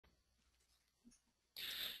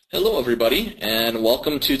Hello, everybody, and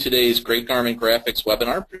welcome to today's Great Garment Graphics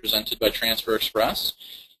webinar presented by Transfer Express.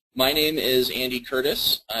 My name is Andy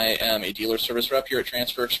Curtis. I am a dealer service rep here at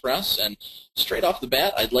Transfer Express, and straight off the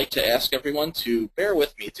bat, I'd like to ask everyone to bear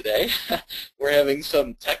with me today. We're having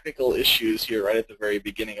some technical issues here right at the very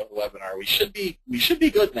beginning of the webinar. We should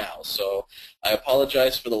be good now, so I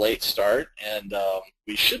apologize for the late start, and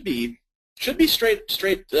we should be straight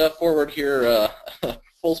forward here.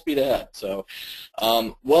 Full speed ahead. So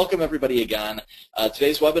welcome everybody again.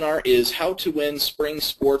 Today's webinar is how to win spring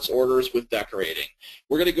sports orders with decorating.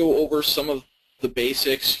 We're going to go over some of the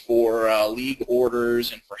basics for league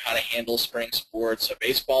orders and for how to handle spring sports,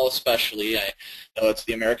 baseball especially. I know it's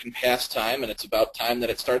the American pastime and it's about time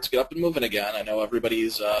that it starts to get up and moving again. I know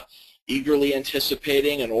everybody's eagerly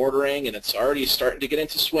anticipating and ordering, and it's already starting to get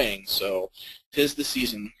into swing, so 'tis the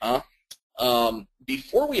season, huh?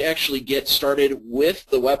 Before we actually get started with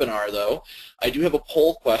the webinar, though, I do have a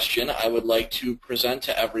poll question I would like to present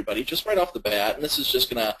to everybody just right off the bat, and this is just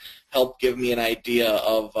going to help give me an idea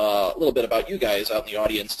of a little bit about you guys out in the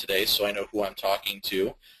audience today so I know who I'm talking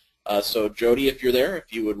to. So, Jody, if you're there,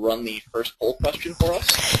 if you would run the first poll question for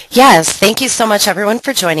us. Yes, thank you so much, everyone,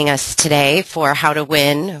 for joining us today for How to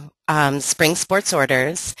Win Spring Sports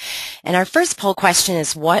Orders. And our first poll question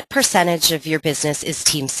is, what percentage of your business is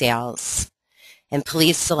team sales? And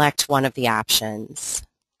please select one of the options.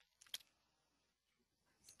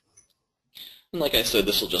 And like I said,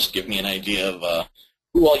 this will just give me an idea of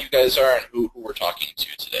who all you guys are and who we're talking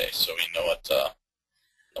to today, so we know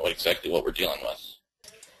exactly what we're dealing with.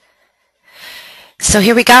 So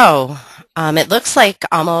here we go. It looks like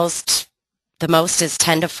almost the most is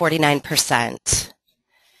 10 to 49%.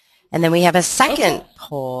 And then we have a second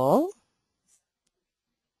poll.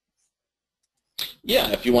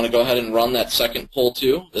 Yeah, if you want to go ahead and run that second poll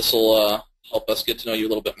too, this will help us get to know you a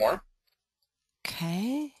little bit more.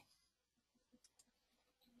 Okay.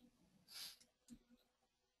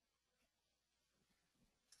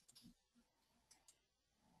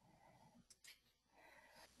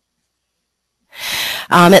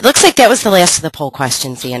 It looks like that was the last of the poll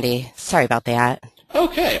questions, Andy. Sorry about that.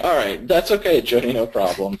 Okay, all right. That's okay, Jody, no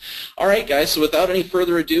problem. All right, guys, so without any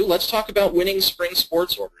further ado, let's talk about winning spring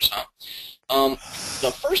sports orders, huh?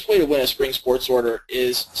 The first way to win a spring sports order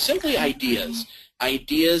is simply ideas.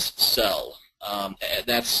 Ideas sell.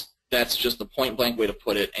 That's just the point-blank way to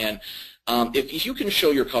put it. And if you can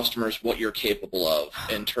show your customers what you're capable of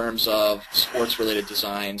in terms of sports-related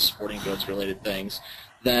designs, sporting goods-related things,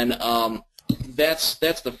 then that's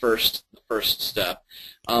the first step.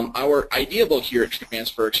 Our idea book here at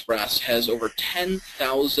Transfer Express has over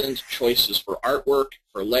 10,000 choices for artwork,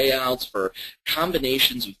 for layouts, for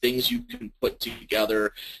combinations of things you can put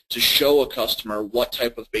together to show a customer what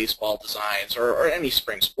type of baseball designs, or any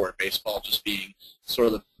spring sport, baseball just being sort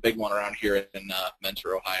of the big one around here in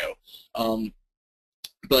Mentor, Ohio.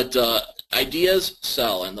 But ideas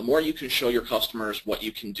sell, and the more you can show your customers what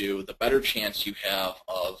you can do, the better chance you have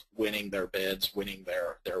of winning their bids, winning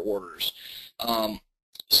their orders.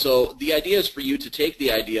 So the idea is for you to take the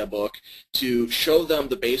idea book, to show them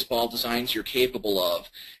the baseball designs you're capable of,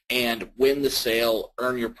 and win the sale,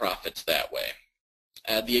 earn your profits that way.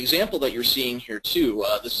 The example that you're seeing here too,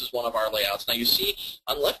 this is one of our layouts. Now you see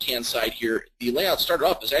on the left-hand side here, the layout started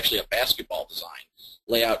off as actually a basketball design.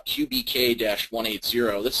 Layout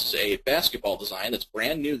QBK-180. This is a basketball design that's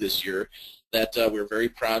brand new this year that we're very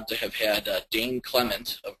proud to have had Dane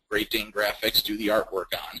Clement of Great Dane Graphics do the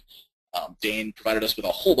artwork on. Dane provided us with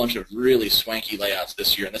a whole bunch of really swanky layouts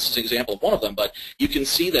this year, and this is an example of one of them, but you can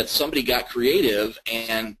see that somebody got creative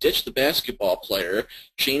and ditched the basketball player,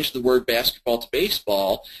 changed the word basketball to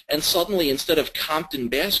baseball, and suddenly instead of Compton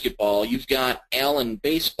basketball, you've got Allen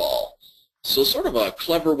baseball. So sort of a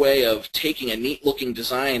clever way of taking a neat-looking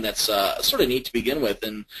design that's sort of neat to begin with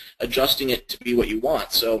and adjusting it to be what you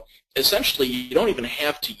want. So essentially, you don't even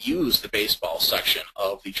have to use the baseball section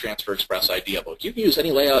of the Transfer Express idea book. You can use any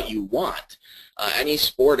layout you want. Any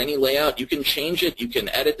sport, any layout, you can change it, you can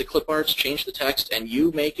edit the clip arts, change the text, and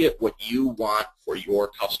you make it what you want for your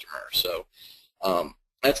customer. So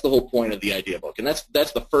that's the whole point of the idea book, and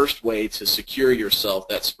that's the first way to secure yourself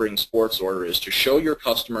that spring sports order, is to show your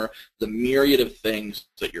customer the myriad of things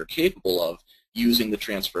that you're capable of using the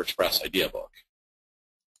Transfer Express idea book.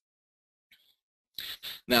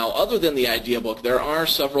 Now, other than the idea book, there are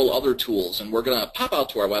several other tools, and we're going to pop out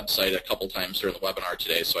to our website a couple times during the webinar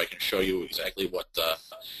today so I can show you exactly what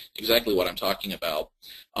I'm talking about.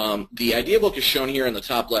 The idea book is shown here in the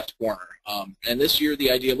top left corner, and this year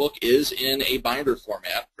the idea book is in a binder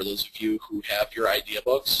format for those of you who have your idea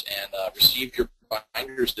books and received your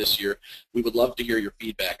binders this year. We would love to hear your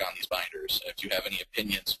feedback on these binders. If you have any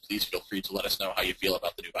opinions, please feel free to let us know how you feel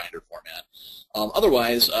about the new binder format.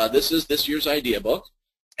 Otherwise, this is this year's idea book.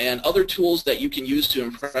 And other tools that you can use to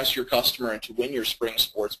impress your customer and to win your spring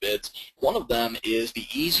sports bids, one of them is the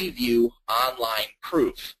EasyView Online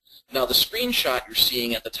Proof. Now, the screenshot you're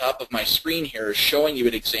seeing at the top of my screen here is showing you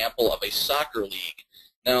an example of a soccer league.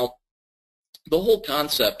 Now, the whole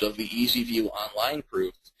concept of the EasyView Online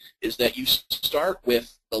Proof is that you start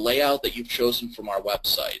with the layout that you've chosen from our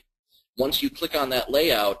website. Once you click on that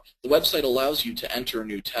layout, the website allows you to enter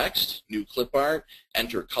new text, new clip art,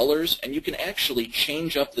 enter colors, and you can actually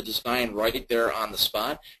change up the design right there on the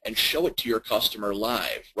spot and show it to your customer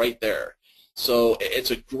live right there. So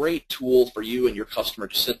it's a great tool for you and your customer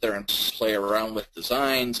to sit there and play around with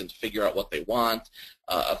designs and to figure out what they want.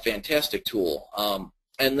 A fantastic tool.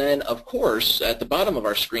 And then, of course, at the bottom of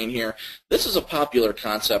our screen here, this is a popular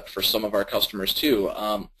concept for some of our customers too.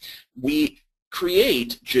 We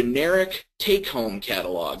create generic take-home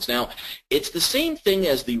catalogs. Now, it's the same thing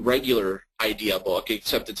as the regular idea book,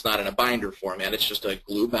 except it's not in a binder format. It's just a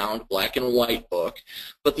glue-bound black and white book.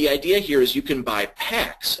 But the idea here is you can buy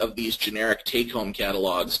packs of these generic take-home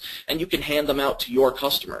catalogs, and you can hand them out to your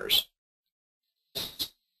customers.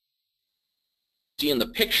 See in the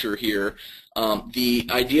picture here, the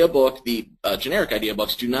idea book, the generic idea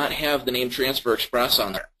books, do not have the name Transfer Express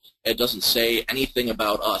on there. It doesn't say anything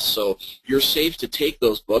about us, so you're safe to take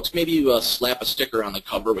those books. Maybe you slap a sticker on the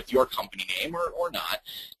cover with your company name or not.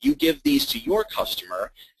 You give these to your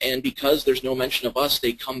customer, and because there's no mention of us,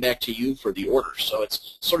 they come back to you for the order. So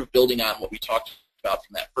it's sort of building on what we talked about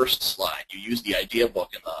from that first slide. You use the idea book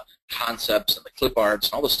and the concepts and the clip arts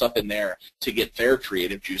and all the stuff in there to get their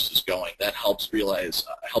creative juices going. That helps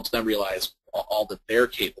them realize all that they're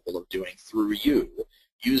capable of doing through you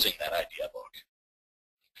using that idea book.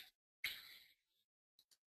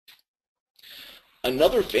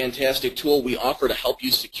 Another fantastic tool we offer to help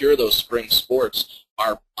you secure those spring sports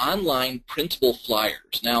are online printable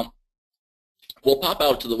flyers. Now, we'll pop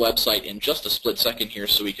out to the website in just a split second here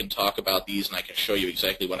so we can talk about these and I can show you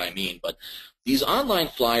exactly what I mean. But these online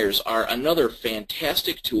flyers are another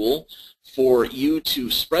fantastic tool for you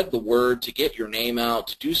to spread the word, to get your name out,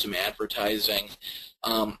 to do some advertising.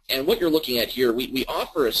 And what you're looking at here, we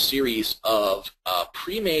offer a series of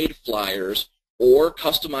pre-made flyers or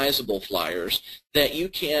customizable flyers that you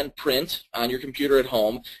can print on your computer at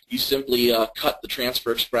home. You simply cut the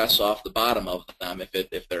Transfer Express off the bottom of them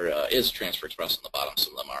if there is Transfer Express on the bottom.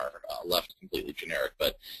 Some of them are left completely generic.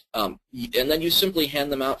 But and then you simply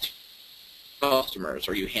hand them out to customers,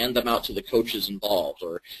 or you hand them out to the coaches involved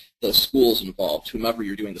or the schools involved, whomever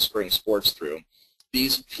you're doing the spring sports through.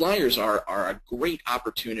 These flyers are a great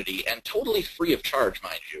opportunity, and totally free of charge,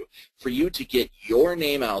 mind you, for you to get your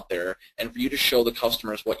name out there and for you to show the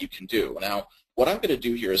customers what you can do. Now, what I'm going to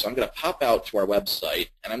do here is I'm going to pop out to our website,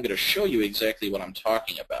 and I'm going to show you exactly what I'm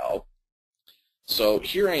talking about. So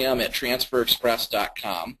here I am at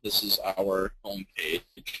transferexpress.com. This is our home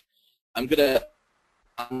page. I'm going to,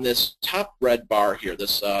 on this top red bar here,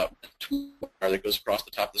 this toolbar that goes across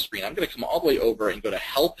the top of the screen, I'm going to come all the way over and go to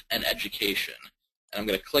Help and Education. And I'm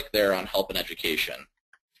going to click there on Help and Education.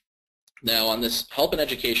 Now on this Help and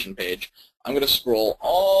Education page, I'm going to scroll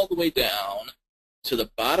all the way down to the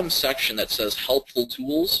bottom section that says Helpful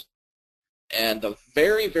Tools. And the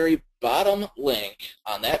very, very bottom link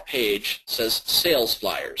on that page says Sales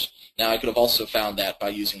Flyers. Now I could have also found that by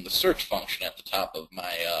using the search function at the top of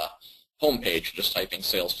my home page, just typing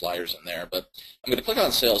Sales Flyers in there. But I'm going to click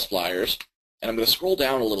on Sales Flyers. And I'm going to scroll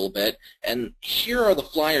down a little bit, and here are the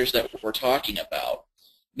flyers that we're talking about.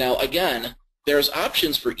 Now, again, there's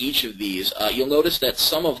options for each of these. You'll notice that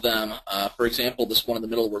some of them, for example, this one in the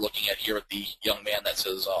middle we're looking at here with the young man that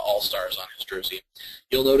says All-Stars on his jersey,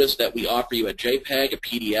 you'll notice that we offer you a JPEG, a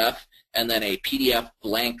PDF, and then a PDF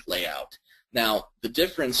blank layout. Now, the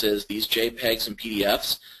difference is these JPEGs and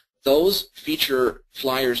PDFs, those feature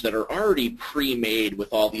flyers that are already pre-made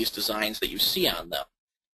with all these designs that you see on them.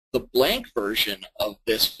 The blank version of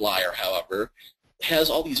this flyer, however, has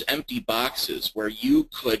all these empty boxes where you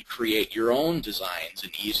could create your own designs in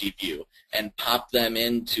EasyView and pop them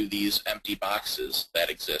into these empty boxes that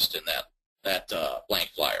exist in that blank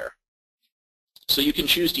flyer. So you can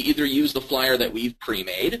choose to either use the flyer that we've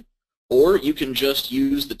pre-made, or you can just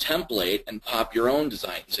use the template and pop your own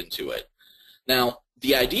designs into it. Now,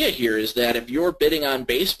 the idea here is that if you're bidding on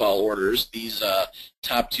baseball orders, these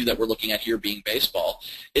top two that we're looking at here being baseball,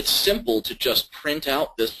 it's simple to just print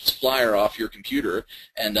out this flyer off your computer,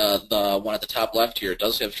 and the one at the top left here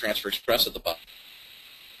does have Transfer Express at the bottom.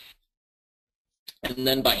 And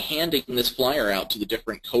then by handing this flyer out to the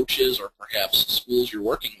different coaches or perhaps schools you're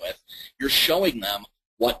working with, you're showing them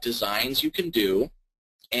what designs you can do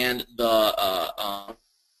and the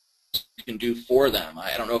you can do for them.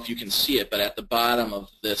 I don't know if you can see it, but at the bottom of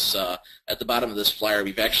this flyer,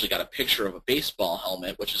 we've actually got a picture of a baseball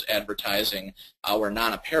helmet, which is advertising our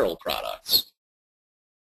non-apparel products,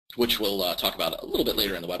 which we'll talk about a little bit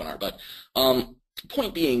later in the webinar. But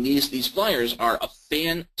point being, these flyers are a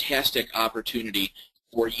fantastic opportunity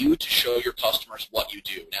for you to show your customers what you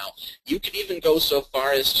do. Now, you can even go so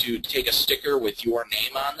far as to take a sticker with your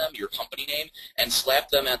name on them, your company name, and slap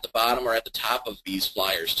them at the bottom or at the top of these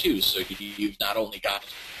flyers too, so you've not only got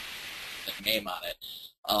the name on it.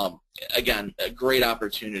 Again, a great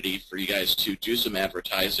opportunity for you guys to do some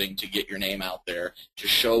advertising, to get your name out there, to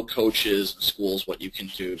show coaches and schools what you can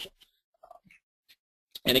do.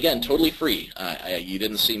 And again, totally free. You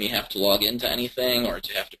didn't see me have to log into anything or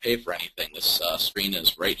to have to pay for anything. This screen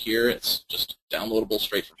is right here. It's just downloadable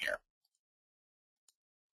straight from here.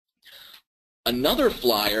 Another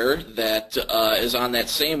flyer that is on that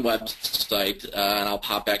same website, and I'll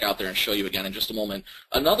pop back out there and show you again in just a moment.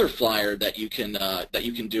 Another flyer that you can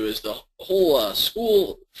do is the whole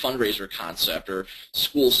school fundraiser concept or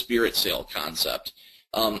school spirit sale concept.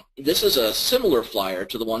 This is a similar flyer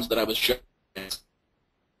to the ones that I was showing.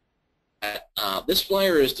 This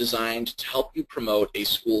flyer is designed to help you promote a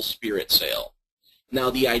school spirit sale. Now,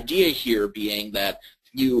 the idea here being that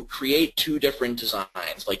you create two different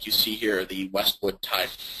designs, like you see here, the Westwood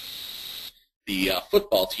Tigers. The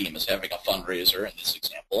football team is having a fundraiser in this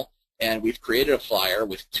example, and we've created a flyer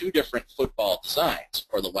with two different football designs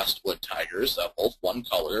for the Westwood Tigers, both one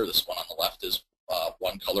color. This one on the left is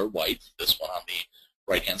one color white. This one on the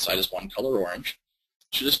right-hand side is one color orange.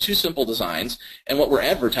 So just two simple designs, and what we're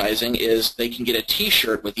advertising is they can get a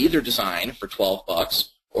T-shirt with either design for $12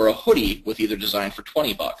 or a hoodie with either design for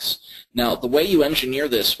 $20. Now, the way you engineer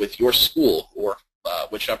this with your school or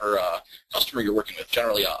whichever customer you're working with,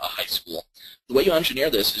 generally a high school, the way you engineer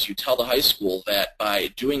this is you tell the high school that by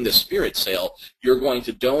doing the spirit sale, you're going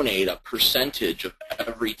to donate a percentage of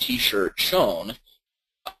every T-shirt shown,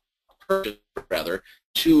 rather,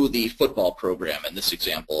 to the football program. In this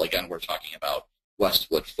example, again, we're talking about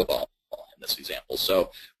Westwood football in this example.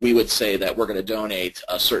 So we would say that we're going to donate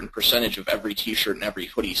a certain percentage of every T-shirt and every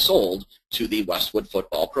hoodie sold to the Westwood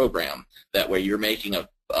football program. That way you're making a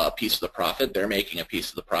piece of the profit, they're making a piece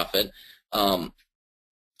of the profit.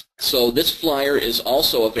 So this flyer is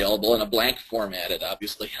also available in a blank format. It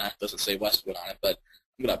obviously doesn't say Westwood on it, but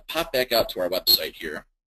I'm going to pop back out to our website here.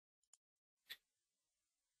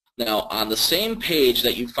 Now, on the same page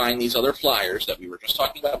that you find these other flyers that we were just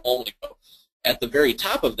talking about a moment ago, at the very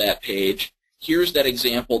top of that page, here's that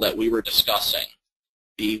example that we were discussing,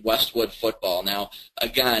 the Westwood football. Now,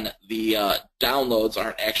 again, the downloads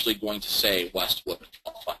aren't actually going to say Westwood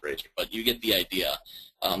fundraiser, but you get the idea.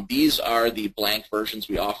 These are the blank versions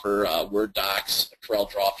we offer, Word docs, Corel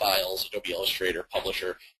Draw files, Adobe Illustrator,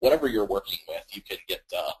 Publisher, whatever you're working with, you can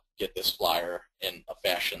get this flyer in a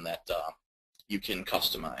fashion that you can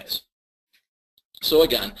customize. So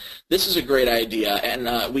again, this is a great idea,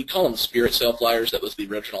 and we call them spirit sale flyers. That was the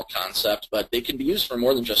original concept, but they can be used for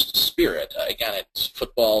more than just spirit. Again, it's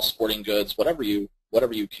football, sporting goods, whatever you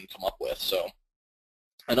can come up with. So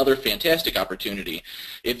another fantastic opportunity.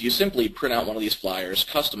 If you simply print out one of these flyers,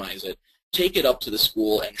 customize it, take it up to the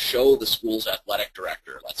school, and show the school's athletic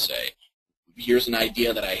director, let's say, here's an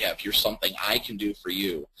idea that I have, here's something I can do for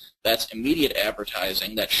you. That's immediate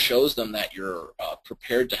advertising that shows them that you're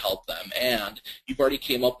prepared to help them, and you've already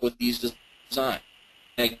came up with these designs.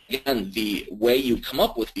 And again, the way you come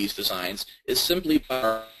up with these designs is simply by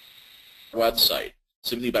our website,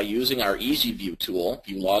 simply by using our Easy View tool.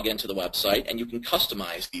 You log into the website, and you can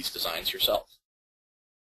customize these designs yourself.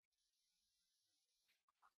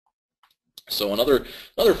 So another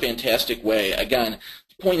fantastic way, again,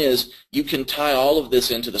 point is you can tie all of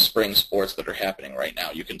this into the spring sports that are happening right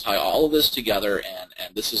now. You can tie all of this together,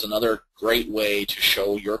 and this is another great way to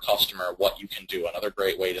show your customer what you can do, another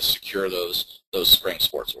great way to secure those spring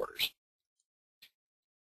sports orders.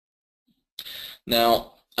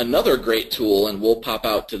 Now, another great tool, and we'll pop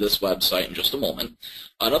out to this website in just a moment,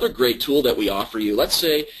 another great tool that we offer you, let's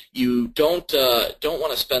say you don't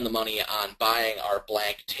want to spend the money on buying our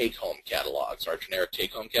blank take-home catalogs, our generic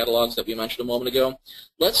take-home catalogs that we mentioned a moment ago.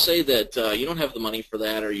 Let's say that you don't have the money for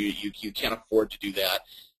that, or you can't afford to do that,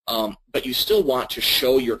 but you still want to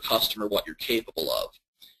show your customer what you're capable of.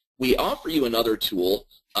 We offer you another tool,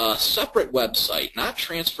 a separate website, not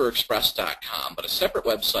TransferExpress.com, but a separate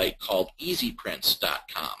website called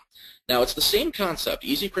EasyPrints.com. Now, it's the same concept.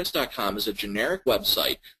 EasyPrints.com is a generic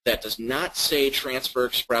website that does not say Transfer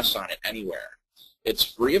Express on it anywhere. It's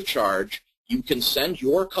free of charge. You can send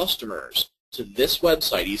your customers to this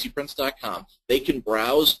website, EasyPrints.com. They can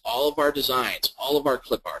browse all of our designs, all of our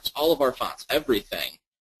clip arts, all of our fonts, everything,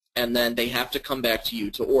 and then they have to come back to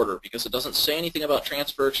you to order because it doesn't say anything about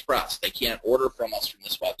Transfer Express. They can't order from us from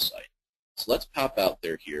this website. So let's pop out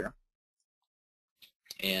there here,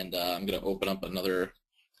 and I'm going to open up another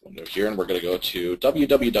window here, and we're going to go to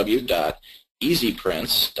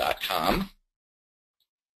www.easyprints.com.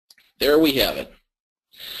 There we have it.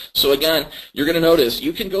 So again, you're going to notice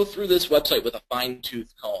you can go through this website with a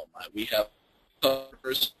fine-tooth comb. We have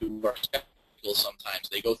customers who are skeptical sometimes.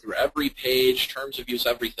 They go through every page, terms of use,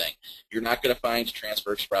 everything. You're not going to find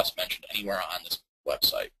Transfer Express mentioned anywhere on this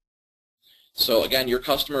website. So again, your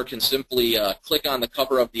customer can simply click on the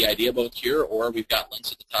cover of the idea book here, or we've got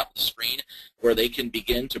links at the top of the screen where they can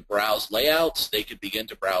begin to browse layouts. They can begin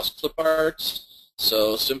to browse clip arts.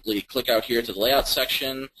 So simply click out here to the layout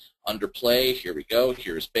section. Under play, here we go,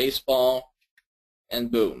 here's baseball,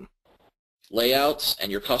 and boom. Layouts,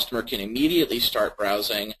 and your customer can immediately start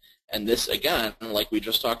browsing, and this, again, like we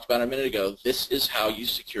just talked about a minute ago, this is how you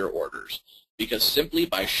secure orders, because simply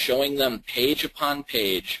by showing them page upon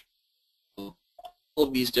page all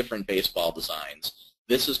of these different baseball designs,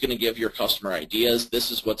 this is going to give your customer ideas,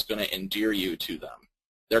 this is what's going to endear you to them.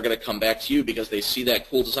 They're going to come back to you because they see that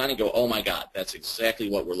cool design and go, oh my God, that's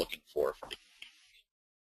exactly what we're looking for the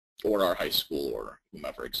or our high school or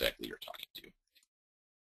whomever exactly you're talking to.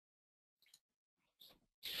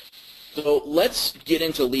 So let's get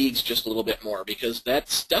into leagues just a little bit more because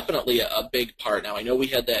that's definitely a big part. Now I know we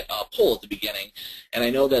had that poll at the beginning, and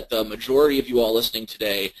I know that the majority of you all listening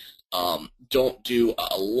today don't do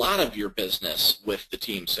a lot of your business with the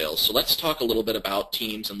team sales. So let's talk a little bit about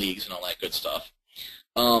teams and leagues and all that good stuff.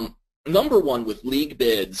 Number one, with league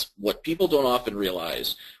bids, what people don't often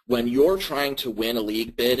realize, when you're trying to win a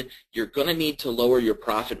league bid, you're going to need to lower your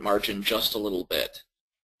profit margin just a little bit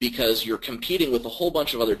because you're competing with a whole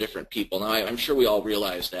bunch of other different people. Now, I'm sure we all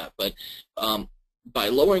realize that, but by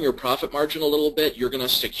lowering your profit margin a little bit, you're going to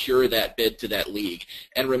secure that bid to that league.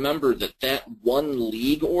 And remember that that one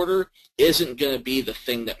league order isn't going to be the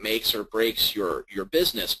thing that makes or breaks your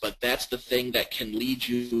business, but that's the thing that can lead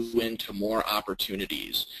you into more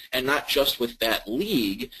opportunities. And not just with that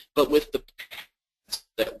league, but with the parents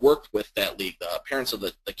that worked with that league, the parents of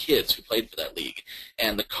the kids who played for that league,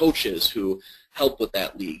 and the coaches who help with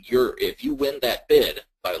that league. If you win that bid,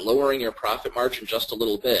 by lowering your profit margin just a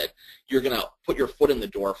little bit, you're going to put your foot in the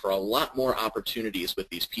door for a lot more opportunities with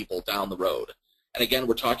these people down the road. And again,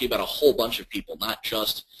 we're talking about a whole bunch of people, not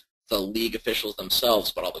just the league officials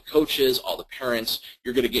themselves, but all the coaches, all the parents.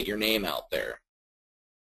 You're going to get your name out there.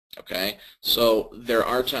 Okay? So there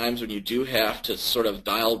are times when you do have to sort of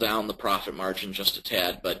dial down the profit margin just a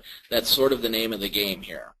tad, but that's sort of the name of the game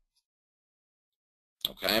here.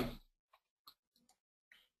 Okay?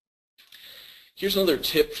 Here's another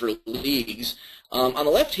tip for leagues. On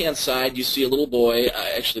the left-hand side, you see a little boy,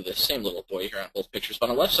 actually the same little boy here on both pictures, but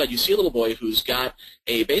on the left side, you see a little boy who's got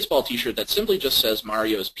a baseball t-shirt that simply just says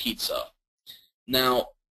Mario's Pizza. Now,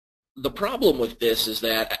 the problem with this is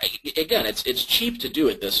that, again, it's cheap to do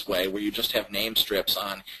it this way, where you just have name strips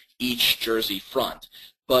on each jersey front.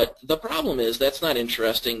 But the problem is that's not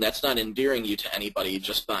interesting, that's not endearing you to anybody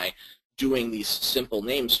just by doing these simple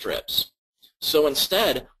name strips. So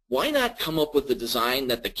instead, why not come up with a design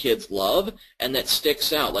that the kids love and that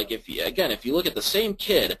sticks out? Like if you look at the same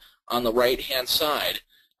kid on the right-hand side,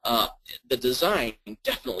 the design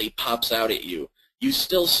definitely pops out at you. You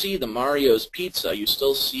still see the Mario's Pizza, you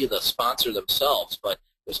still see the sponsor themselves, but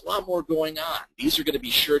there's a lot more going on. These are going to be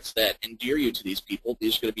shirts that endear you to these people.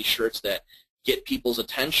 These are going to be shirts that get people's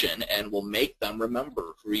attention and will make them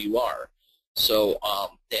remember who you are. So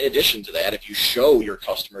in addition to that, if you show your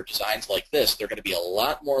customer designs like this, they're going to be a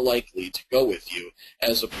lot more likely to go with you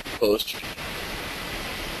as opposed to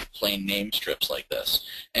plain name strips like this.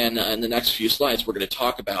 And in the next few slides, we're going to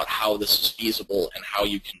talk about how this is feasible and how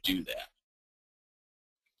you can do that.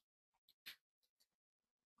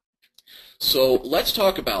 So let's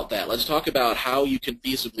talk about that. Let's talk about how you can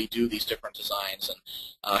feasibly do these different designs and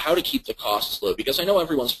how to keep the costs low. Because I know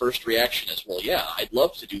everyone's first reaction is, well, yeah, I'd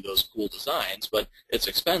love to do those cool designs, but it's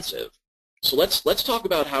expensive. So let's talk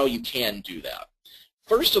about how you can do that.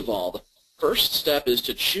 First of all, the first step is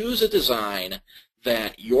to choose a design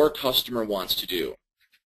that your customer wants to do.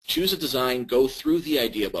 Choose a design, go through the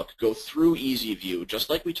idea book, go through EasyView, just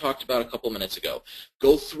like we talked about a couple minutes ago.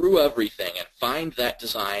 Go through everything and find that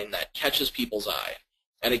design that catches people's eye.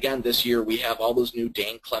 And again, this year we have all those new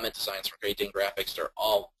Dane Clement designs from Great Dane Graphics. They're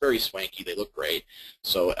all very swanky. They look great.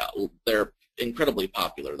 So they're incredibly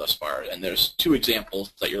popular thus far. And there's 2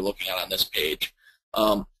 examples that you're looking at on this page.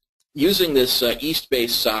 Using this East Bay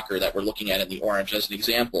Soccer that we're looking at in the orange as an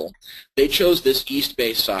example, they chose this East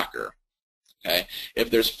Bay Soccer. Okay?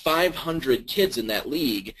 If there's 500 kids in that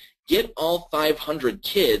league, get all 500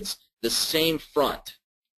 kids the same front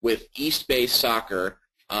with East Bay Soccer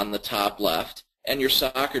on the top left and your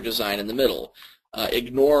soccer design in the middle.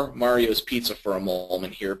 Ignore Mario's Pizza for a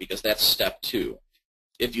moment here because that's step 2.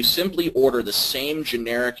 If you simply order the same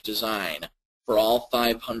generic design for all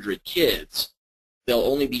 500 kids, they'll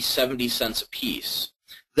only be 70 cents a piece.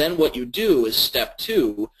 Then what you do is step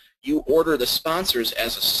 2, you order the sponsors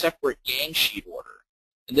as a separate gang sheet order.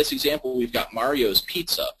 In this example, we've got Mario's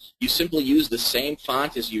Pizza. You simply use the same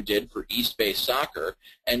font as you did for East Bay Soccer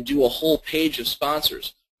and do a whole page of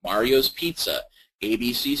sponsors. Mario's Pizza,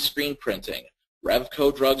 ABC Screen Printing,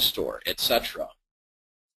 Revco Drugstore, etc.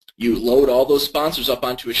 You load all those sponsors up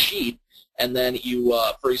onto a sheet, and then you,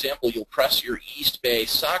 for example, you'll press your East Bay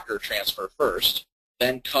Soccer transfer first,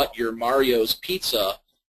 then cut your Mario's Pizza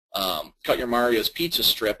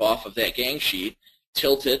strip off of that gang sheet,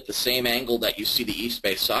 tilt it the same angle that you see the East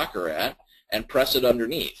Bay Soccer at, and press it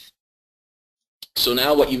underneath. So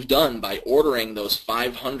now what you've done by ordering those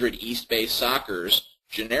 500 East Bay Soccers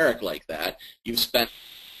generic like that, you've spent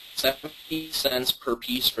 70 cents per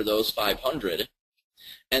piece for those 500,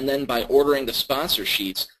 and then by ordering the sponsor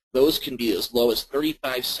sheets, those can be as low as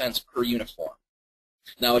 35 cents per uniform.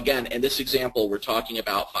 Now again, in this example, we're talking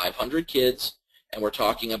about 500 kids, and we're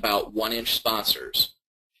talking about 1-inch sponsors.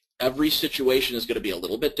 Every situation is going to be a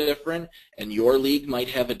little bit different, and your league might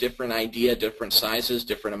have a different idea, different sizes,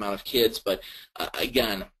 different amount of kids, but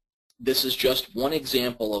again, this is just one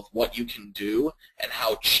example of what you can do and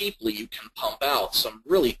how cheaply you can pump out some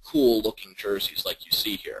really cool looking jerseys like you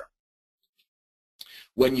see here.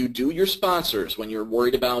 When you do your sponsors, when you're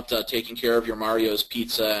worried about taking care of your Mario's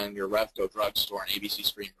Pizza and your Revco Drugstore and ABC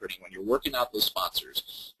Screen Printing, when you're working out those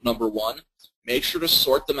sponsors, number 1, make sure to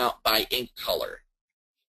sort them out by ink color.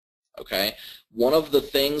 Okay? One of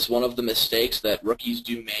the mistakes that rookies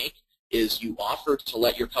do make is you offer to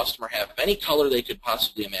let your customer have any color they could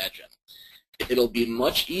possibly imagine. It'll be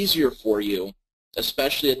much easier for you,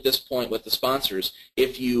 especially at this point with the sponsors,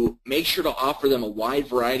 if you make sure to offer them a wide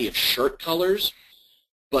variety of shirt colors,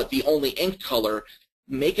 but the only ink color,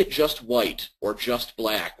 make it just white or just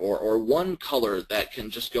black or one color that can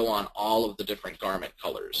just go on all of the different garment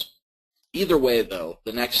colors. Either way, though,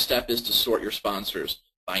 the next step is to sort your sponsors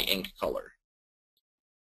by ink color.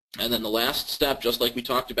 And then the last step, just like we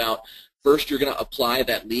talked about, first you're going to apply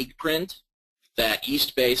that league print, that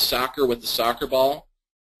East Bay Soccer with the soccer ball.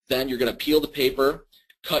 Then you're going to peel the paper,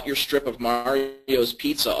 cut your strip of Mario's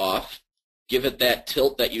Pizza off, give it that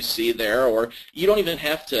tilt that you see there, or you don't even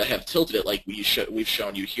have to have tilted it like we've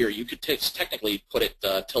shown you here. You could technically put it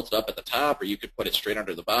tilted up at the top, or you could put it straight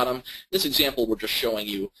under the bottom. This example, we're just showing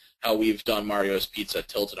you how we've done Mario's Pizza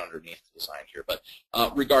tilted underneath the design here. But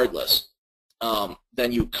regardless,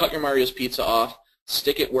 then you cut your Mario's Pizza off,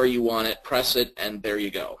 stick it where you want it, press it, and there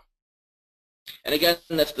you go. And again,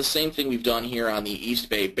 that's the same thing we've done here on the East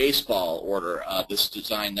Bay Baseball order, this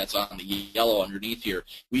design that's on the yellow underneath here.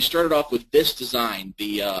 We started off with this design,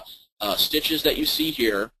 the stitches that you see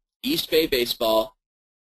here, East Bay Baseball,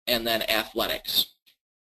 and then Athletics.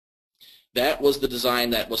 That was the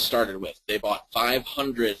design that was started with. They bought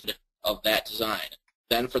 500 of that design.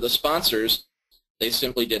 Then for the sponsors, they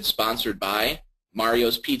simply did sponsored by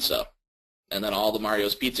Mario's Pizza. And then all the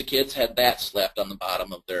Mario's Pizza kids had that slapped on the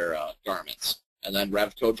bottom of their garments. And then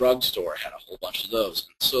Revco Drugstore had a whole bunch of those,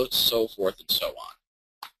 and so forth and so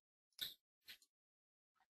on.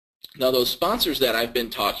 Now those sponsors that I've been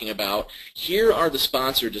talking about, here are the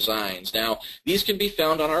sponsor designs. Now these can be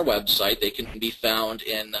found on our website. They can be found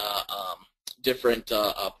in different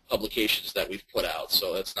publications that we've put out,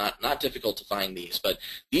 so it's not difficult to find these. But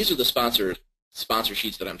these are the sponsor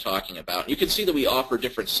sheets that I'm talking about. You can see that we offer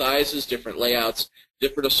different sizes, different layouts,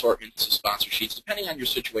 different assortments of sponsor sheets depending on your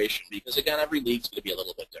situation, because again, every league's going to be a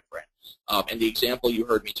little bit different. In the example you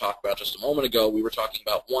heard me talk about just a moment ago, we were talking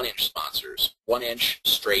about 1-inch sponsors, 1-inch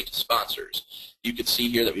straight sponsors. You can see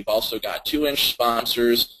here that we've also got 2-inch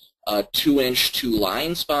sponsors, 2-inch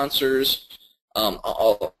 2-line sponsors,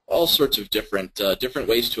 all sorts of different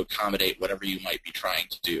ways to accommodate whatever you might be trying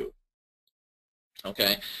to do.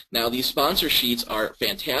 Okay, now these sponsor sheets are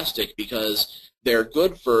fantastic because they're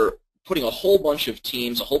good for putting a whole bunch of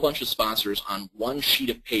teams, a whole bunch of sponsors on one sheet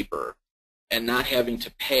of paper and not having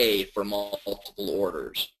to pay for multiple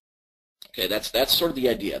orders. Okay, that's sort of the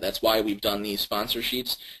idea. That's why we've done these sponsor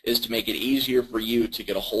sheets, is to make it easier for you to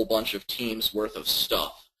get a whole bunch of teams worth of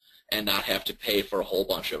stuff and not have to pay for a whole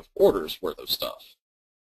bunch of orders worth of stuff.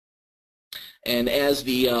 And as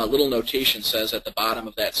the little notation says at the bottom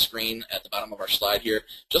of that screen, at the bottom of our slide here,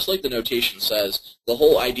 just like the notation says, the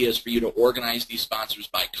whole idea is for you to organize these sponsors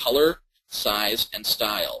by color, size, and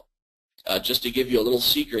style. Just to give you a little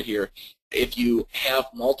secret here, if you have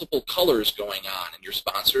multiple colors going on in your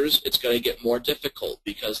sponsors, it's going to get more difficult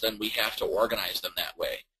because then we have to organize them that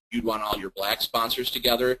way. You'd want all your black sponsors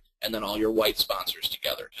together and then all your white sponsors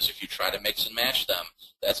together, because if you try to mix and match them,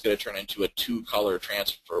 that's going to turn into a two-color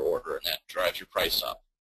transfer order, and that drives your price up.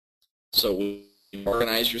 So we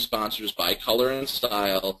organize your sponsors by color and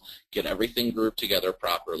style, get everything grouped together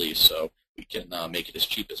properly so we can make it as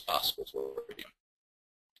cheap as possible for you.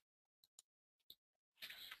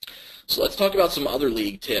 So let's talk about some other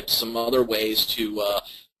league tips, some other ways to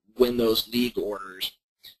win those league orders.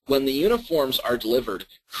 When the uniforms are delivered,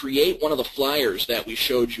 create one of the flyers that we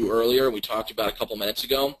showed you earlier, we talked about a couple minutes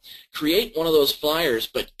ago. Create one of those flyers,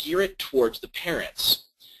 but gear it towards the parents.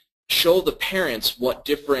 Show the parents what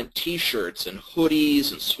different t-shirts and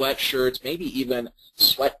hoodies and sweatshirts, maybe even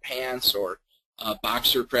sweatpants or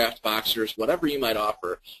boxer craft boxers, whatever you might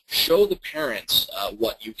offer. Show the parents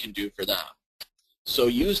what you can do for them. So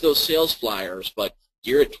use those sales flyers, but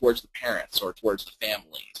gear it towards the parents or towards the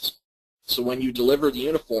families. So when you deliver the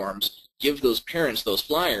uniforms, give those parents those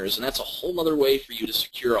flyers, and that's a whole other way for you to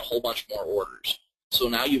secure a whole bunch more orders. So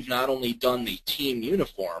now you've not only done the team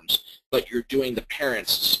uniforms, but you're doing the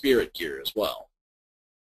parents' spirit gear as well.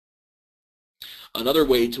 Another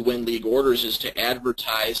way to win league orders is to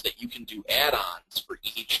advertise that you can do add-ons for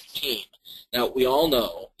each team. Now, we all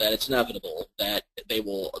know that it's inevitable that the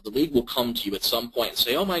league will come to you at some point and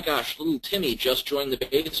say, oh my gosh, little Timmy just joined the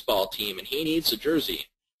baseball team and he needs a jersey.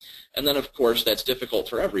 And then, of course, that's difficult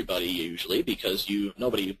for everybody usually because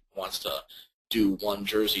nobody wants to do one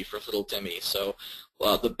jersey for little Timmy. So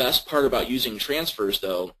the best part about using transfers,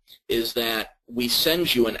 though, is that we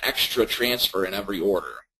send you an extra transfer in every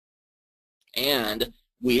order. And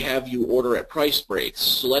we have you order at price breaks.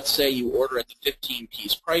 So let's say you order at the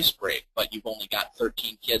 15-piece price break, but you've only got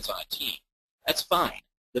 13 kids on a team. That's fine.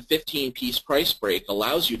 The 15-piece price break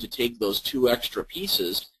allows you to take those 2 extra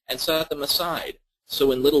pieces and set them aside. So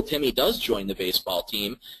when little Timmy does join the baseball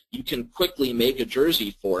team, you can quickly make a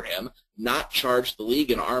jersey for him, not charge the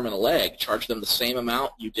league an arm and a leg, charge them the same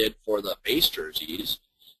amount you did for the base jerseys,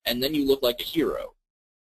 and then you look like a hero.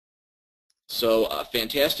 So a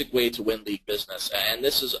fantastic way to win league business, and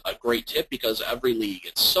this is a great tip because every league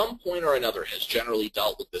at some point or another has generally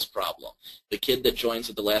dealt with this problem. The kid that joins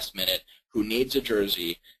at the last minute who needs a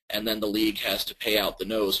jersey, and then the league has to pay out the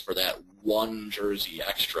nose for that one jersey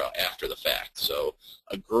extra after the fact. So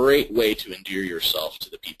a great way to endear yourself to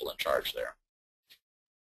the people in charge there.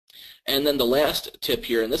 And then the last tip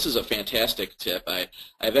here, and this is a fantastic tip.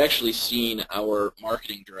 I've actually seen our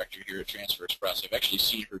marketing director here at Transfer Express, I've actually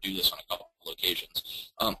seen her do this on a couple of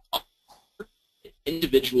occasions.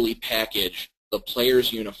 Individually package the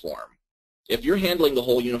player's uniform. If you're handling the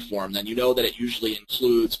whole uniform, then you know that it usually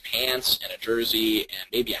includes pants and a jersey and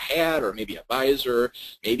maybe a hat or maybe a visor.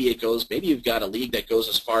 Maybe you've got a league that goes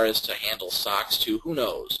as far as to handle socks too. Who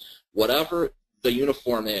knows? Whatever the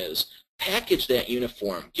uniform is, package that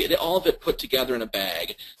uniform. Get all of it put together in a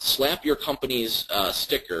bag. Slap your company's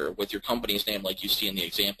sticker with your company's name like you see in the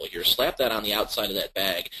example here. Slap that on the outside of that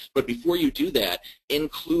bag. But before you do that,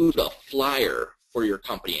 include a flyer for your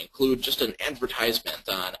company. Include just an advertisement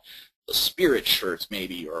on the spirit shirts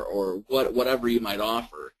maybe or whatever you might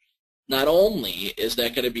offer. Not only is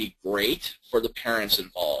that going to be great for the parents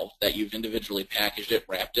involved that you've individually packaged it,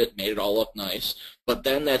 wrapped it, made it all look nice, but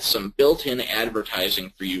then that's some built-in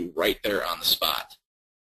advertising for you right there on the spot.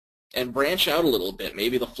 And branch out a little bit.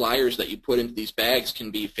 Maybe the flyers that you put into these bags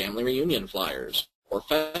can be family reunion flyers or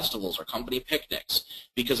festivals or company picnics.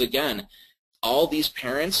 Because again, all these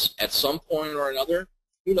parents at some point or another,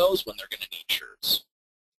 who knows when they're going to need shirts.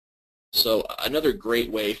 So another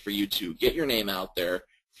great way for you to get your name out there,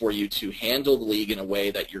 for you to handle the league in a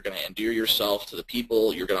way that you're going to endear yourself to the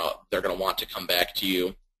people, they're going to want to come back to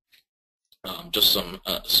you. Just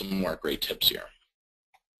some more great tips here.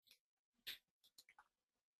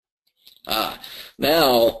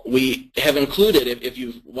 Now, we have included, if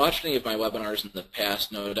you've watched any of my webinars in the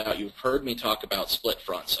past, no doubt you've heard me talk about split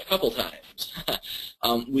fronts a couple times.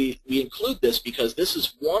 We include this because this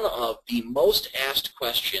is one of the most asked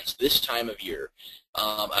questions this time of year,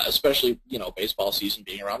 especially, baseball season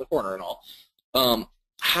being around the corner and all.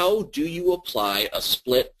 How do you apply a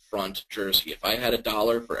split front jersey? If I had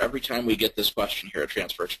 $1 for every time we get this question here at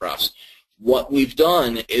Transfer Express, What we've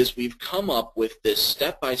done is we've come up with this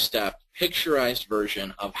step-by-step picturized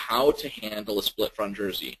version of how to handle a split front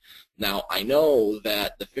jersey. Now, I know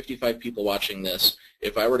that the 55 people watching this,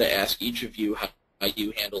 if I were to ask each of you how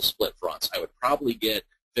you handle split fronts, I would probably get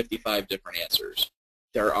 55 different answers.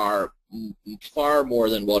 There are far more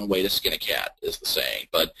than one way to skin a cat, is the saying,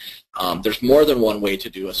 but there's more than one way to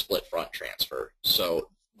do a split front transfer. So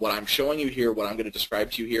what I'm showing you here, what I'm going to describe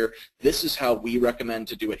to you here, this is how we recommend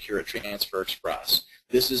to do it here at Transfer Express.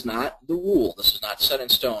 This is not the rule. This is not set in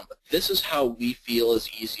stone, but this is how we feel is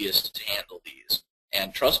easiest to handle these.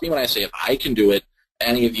 And trust me when I say if I can do it,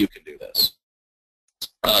 any of you can do this.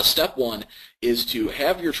 Step one is to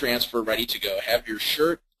have your transfer ready to go. Have your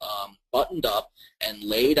shirt buttoned up and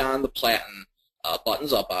laid on the platen,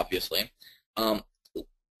 buttons up, obviously.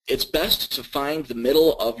 It's best to find the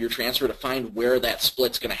middle of your transfer, to find where that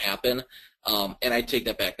split's going to happen. And I take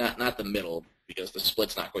that back, not the middle, because the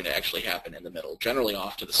split's not going to actually happen in the middle. Generally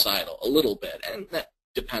off to the side a little bit, and that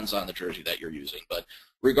depends on the jersey that you're using. But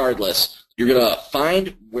regardless, you're going to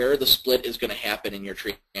find where the split is going to happen in your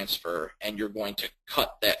transfer, and you're going to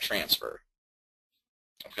cut that transfer.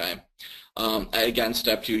 Okay. Again,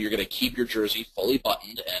 step two, you're going to keep your jersey fully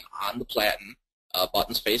buttoned and on the platen,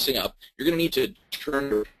 buttons facing up. You're going to need to turn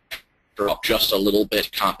your up just a little bit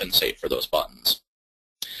to compensate for those buttons.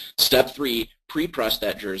 Step three, pre-press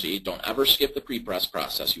that jersey. Don't ever skip the pre-press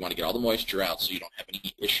process. You want to get all the moisture out so you don't have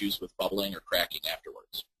any issues with bubbling or cracking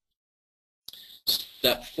afterwards.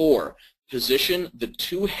 Step four, position the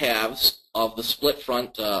two halves of the split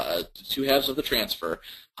front, the two halves of the transfer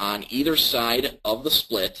on either side of the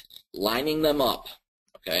split, lining them up.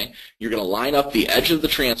 Okay, you're going to line up the edge of the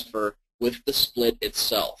transfer with the split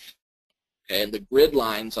itself. Okay, and the grid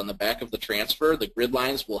lines on the back of the transfer, the grid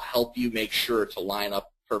lines will help you make sure to line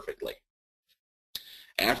up perfectly.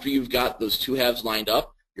 After you've got those two halves lined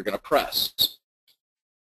up, you're going to press.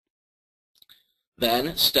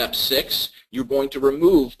 Then, step six, you're going to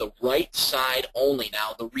remove the right side only.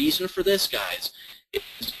 Now, the reason for this, guys,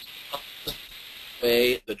 is the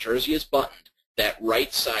way the jersey is buttoned, that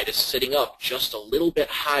right side is sitting up just a little bit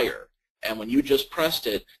higher. And when you just pressed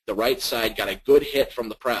it, the right side got a good hit from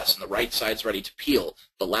the press, and the right side's ready to peel.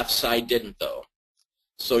 The left side didn't, though.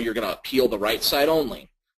 So you're going to peel the right side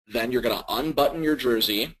only. Then you're going to unbutton your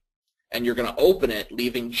jersey, and you're going to open it,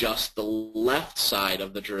 leaving just the left side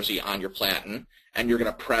of the jersey on your platen, and you're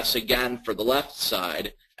going to press again for the left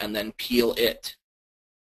side, and then peel it.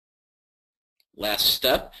 Last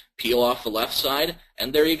step, peel off the left side,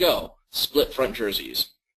 and there you go, split front jerseys.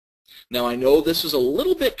 Now, I know this is a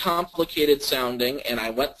little bit complicated sounding, and I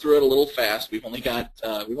went through it a little fast. We've only got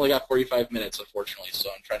 45 minutes, unfortunately, so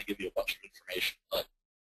I'm trying to give you a bunch of information. But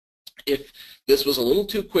if this was a little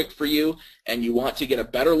too quick for you and you want to get a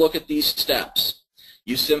better look at these steps,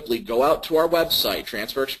 you simply go out to our website,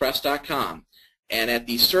 transferexpress.com, and at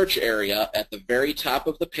the search area at the very top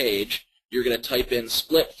of the page, you're going to type in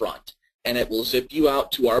split front, and it will zip you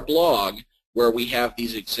out to our blog where we have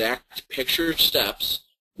these exact picture steps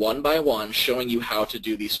one by one showing you how to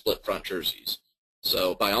do these split front jerseys.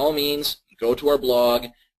 So by all means, go to our blog,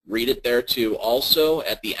 read it there too. Also,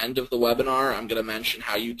 at the end of the webinar, I'm going to mention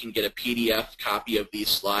how you can get a PDF copy of these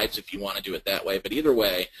slides if you want to do it that way. But either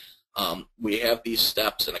way, we have these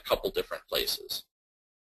steps in a couple different places.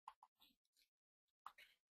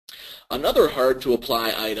 Another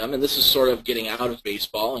hard-to-apply item, and this is sort of getting out of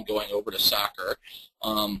baseball and going over to soccer,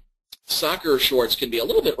 soccer shorts can be a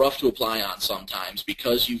little bit rough to apply on sometimes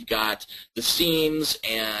because you've got the seams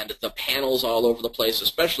and the panels all over the place,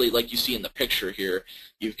 especially like you see in the picture here.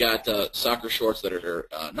 You've got soccer shorts that are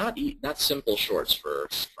not simple shorts for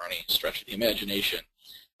any stretch of the imagination.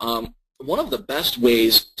 One of the best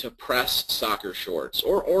ways to press soccer shorts,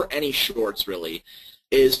 or any shorts really,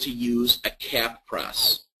 is to use a cap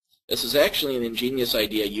press. This is actually an ingenious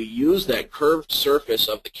idea. You use that curved surface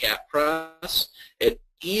of the cap press. It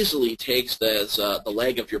easily takes the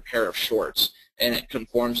leg of your pair of shorts and it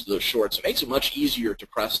conforms to those shorts. It makes it much easier to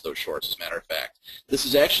press those shorts, as a matter of fact. This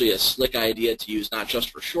is actually a slick idea to use not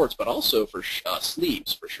just for shorts but also for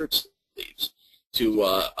sleeves, for shirt sleeves,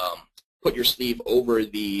 to put your sleeve over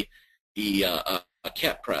the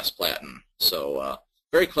cap press platen. So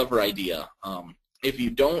very clever idea. If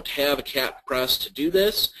you don't have a cap press to do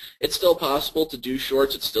this, it's still possible to do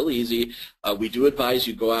shorts. It's still easy. We do advise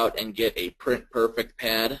you go out and get a Print Perfect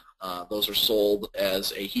pad. Those are sold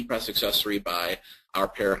as a heat press accessory by our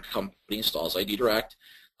parent company, Stahls ID Direct.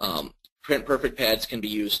 Print Perfect pads can be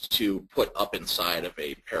used to put up inside of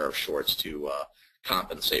a pair of shorts to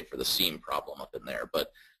compensate for the seam problem up in there.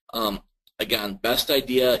 But again, best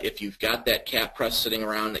idea if you've got that cap press sitting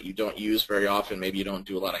around that you don't use very often, maybe you don't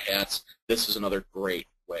do a lot of hats, this is another great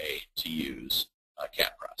way to use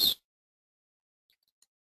CapPress.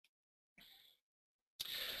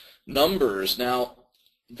 Numbers. Now,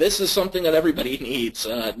 this is something that everybody needs,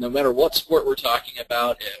 no matter what sport we're talking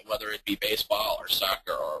about, whether it be baseball or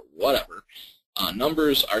soccer or whatever.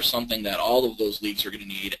 Numbers are something that all of those leagues are going to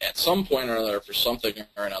need at some point or another for something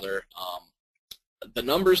or another. The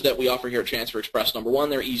numbers that we offer here at Transfer Express, number one,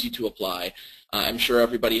 they're easy to apply. I'm sure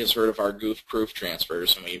everybody has heard of our goof-proof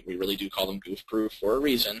transfers, and we really do call them goof-proof for a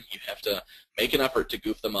reason. You have to make an effort to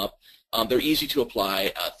goof them up. They're easy to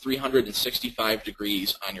apply, 365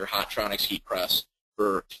 degrees on your Hotronix heat press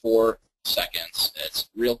for 4 seconds. It's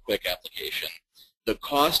real quick application. The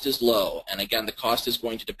cost is low, and again, the cost is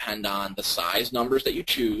going to depend on the size numbers that you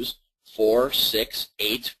choose, 4, 6,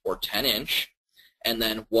 8, or 10 inch, and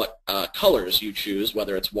then what colors you choose,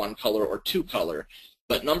 whether it's 1 color or 2 color.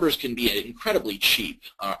 But numbers can be incredibly cheap.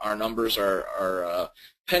 Our numbers are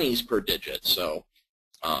pennies per digit, so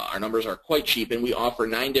our numbers are quite cheap, and we offer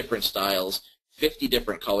 9 different styles, 50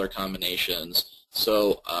 different color combinations.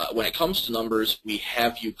 So when it comes to numbers, we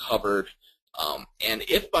have you covered. And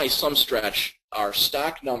if by some stretch our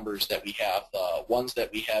stock numbers that we have, the ones that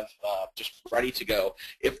we have just ready to go,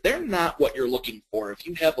 if they're not what you're looking for, if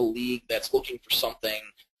you have a league that's looking for something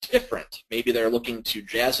different, maybe they're looking to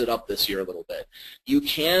jazz it up this year a little bit, you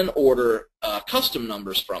can order custom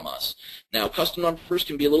numbers from us. Now, custom numbers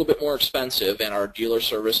can be a little bit more expensive, and our dealer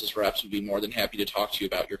services reps would be more than happy to talk to you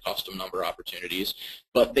about your custom number opportunities,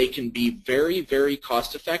 but they can be very, very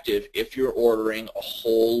cost effective if you're ordering a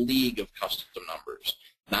whole league of custom numbers.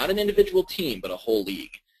 Not an individual team, but a whole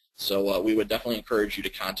league. So we would definitely encourage you to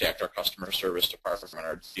contact our customer service department,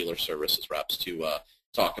 our dealer services reps, to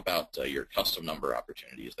talk about your custom number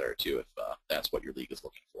opportunities there too, if that's what your league is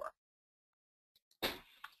looking for.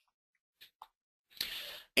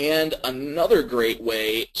 And another great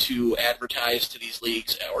way to advertise to these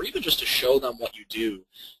leagues, or even just to show them what you do.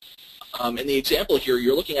 In the example here,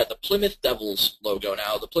 you're looking at the Plymouth Devils logo.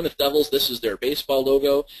 Now, the Plymouth Devils, this is their baseball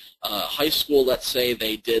logo. High school, let's say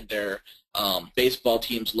they did their baseball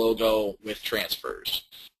team's logo with transfers.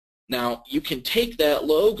 Now, you can take that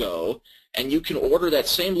logo and you can order that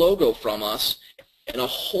same logo from us in a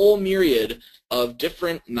whole myriad of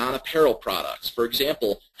different non-apparel products. For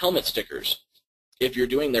example, helmet stickers. If you're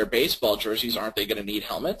doing their baseball jerseys, aren't they going to need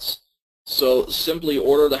helmets? So simply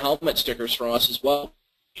order the helmet stickers from us as well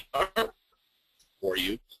for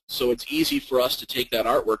you. So it's easy for us to take that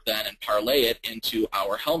artwork then and parlay it into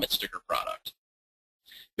our helmet sticker product.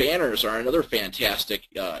 Banners are another fantastic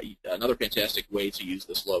way to use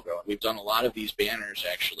this logo. We've done a lot of these banners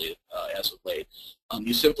actually as of late.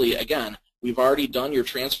 You simply, again, we've already done your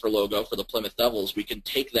transfer logo for the Plymouth Devils. We can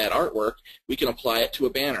take that artwork, we can apply it to a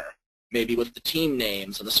banner, maybe with the team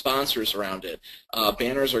names and the sponsors around it.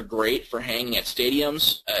 Banners are great for hanging at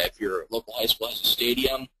stadiums. If your local high school has a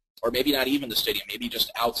stadium, or maybe not even the stadium, maybe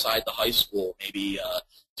just outside the high school, maybe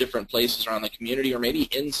different places around the community, or maybe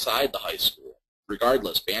inside the high school.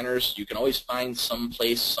 Regardless, banners, you can always find some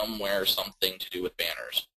place, somewhere, something to do with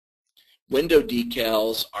banners. Window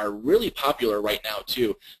decals are really popular right now,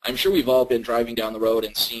 too. I'm sure we've all been driving down the road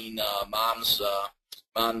and seen mom's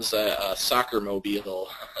soccer mobile,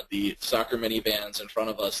 the soccer minivans in front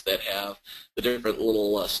of us that have the different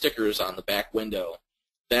little stickers on the back window.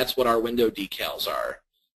 That's what our window decals are.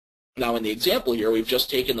 Now, in the example here, we've just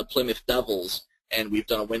taken the Plymouth Devils and we've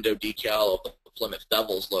done a window decal of the Plymouth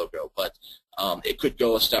Devils logo, but it could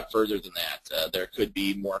go a step further than that. There could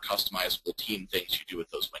be more customizable team things you do with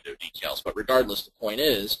those window decals. But regardless, the point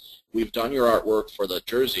is, we've done your artwork for the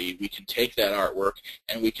jersey. We can take that artwork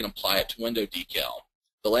and we can apply it to window decal.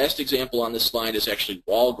 The last example on this slide is actually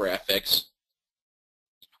wall graphics.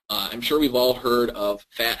 I'm sure we've all heard of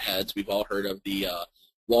Fatheads. We've all heard of the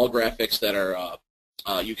wall graphics that are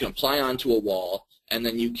you can apply onto a wall, and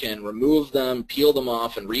then you can remove them, peel them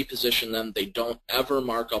off, and reposition them. They don't ever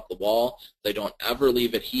mark up the wall. They don't ever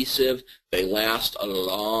leave adhesive. They last a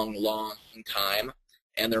long, long time.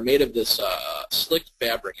 And they're made of this slick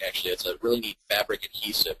fabric, actually. It's a really neat fabric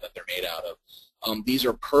adhesive that they're made out of. These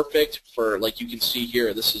are perfect for, like you can see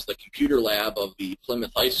here, this is the computer lab of the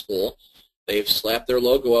Plymouth High School. They've slapped their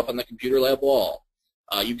logo up on the computer lab wall.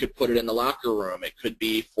 You could put it in the locker room. It could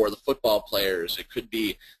be for the football players. It could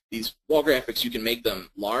be these wall graphics. You can make them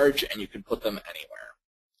large and you can put them anywhere.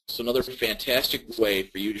 So another fantastic way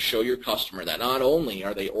for you to show your customer that not only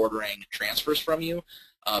are they ordering transfers from you,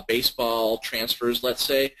 baseball transfers, let's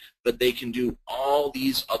say, but they can do all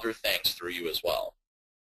these other things through you as well.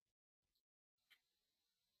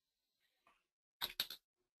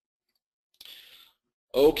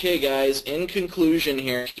 Okay, guys, in conclusion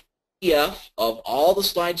here, PDF of all the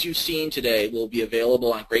slides you've seen today will be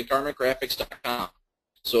available on greatgarmentgraphics.com.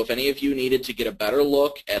 So if any of you needed to get a better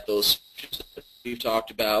look at those that we've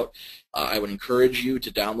talked about, I would encourage you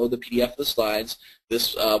to download the PDF of the slides.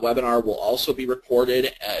 This webinar will also be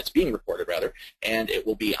recorded, it's being recorded rather, and it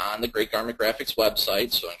will be on the Great Garment Graphics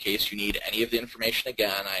website, so in case you need any of the information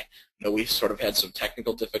again, I know we sort of had some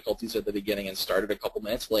technical difficulties at the beginning and started a couple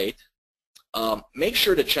minutes late. Make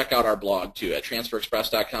sure to check out our blog too at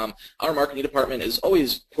transferexpress.com. Our marketing department is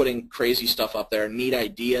always putting crazy stuff up there, neat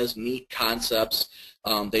ideas, neat concepts.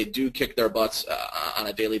 They do kick their butts on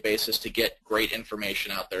a daily basis to get great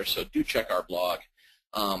information out there, so do check our blog.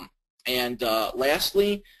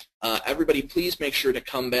 Lastly, everybody please make sure to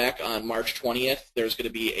come back on March 20th. There's going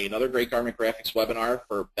to be another Great Garment Graphics webinar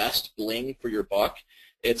for Best Bling for Your Buck.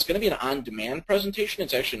 It's going to be an on-demand presentation.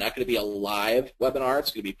 It's actually not going to be a live webinar.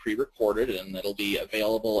 It's going to be pre-recorded, and it'll be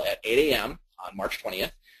available at 8 a.m. on March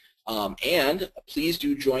 20th. And please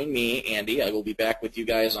do join me, Andy. I will be back with you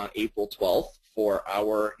guys on April 12th for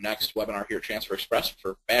our next webinar here at Transfer Express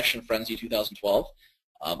for Fashion Frenzy 2012.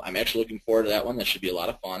 I'm actually looking forward to that one. That should be a lot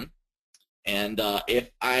of fun. And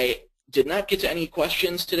if I did not get to any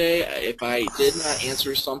questions today, if I did not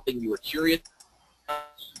answer something you were curious about,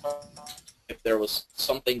 if there was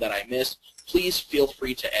something that I missed, please feel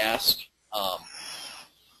free to ask.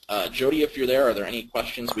 Jody, if you're there, are there any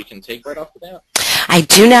questions we can take right off the bat? I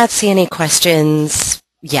do not see any questions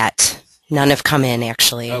yet. None have come in,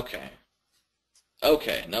 actually. Okay.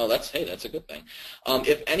 Okay. No, that's a good thing.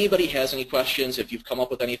 If anybody has any questions, if you've come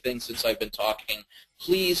up with anything since I've been talking,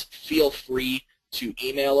 please feel free to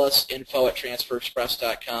email us,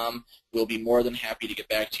 info@transferexpress.com. We'll be more than happy to get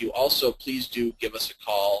back to you. Also, please do give us a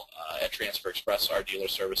call at Transfer Express. Our dealer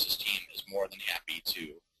services team is more than happy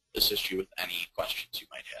to assist you with any questions you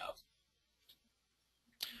might have.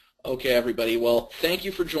 Okay, everybody. Well, thank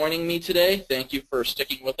you for joining me today. Thank you for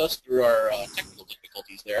sticking with us through our technical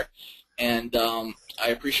difficulties there. And I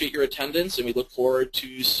appreciate your attendance, and we look forward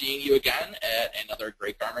to seeing you again at another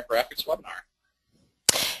Great Garment Graphics webinar.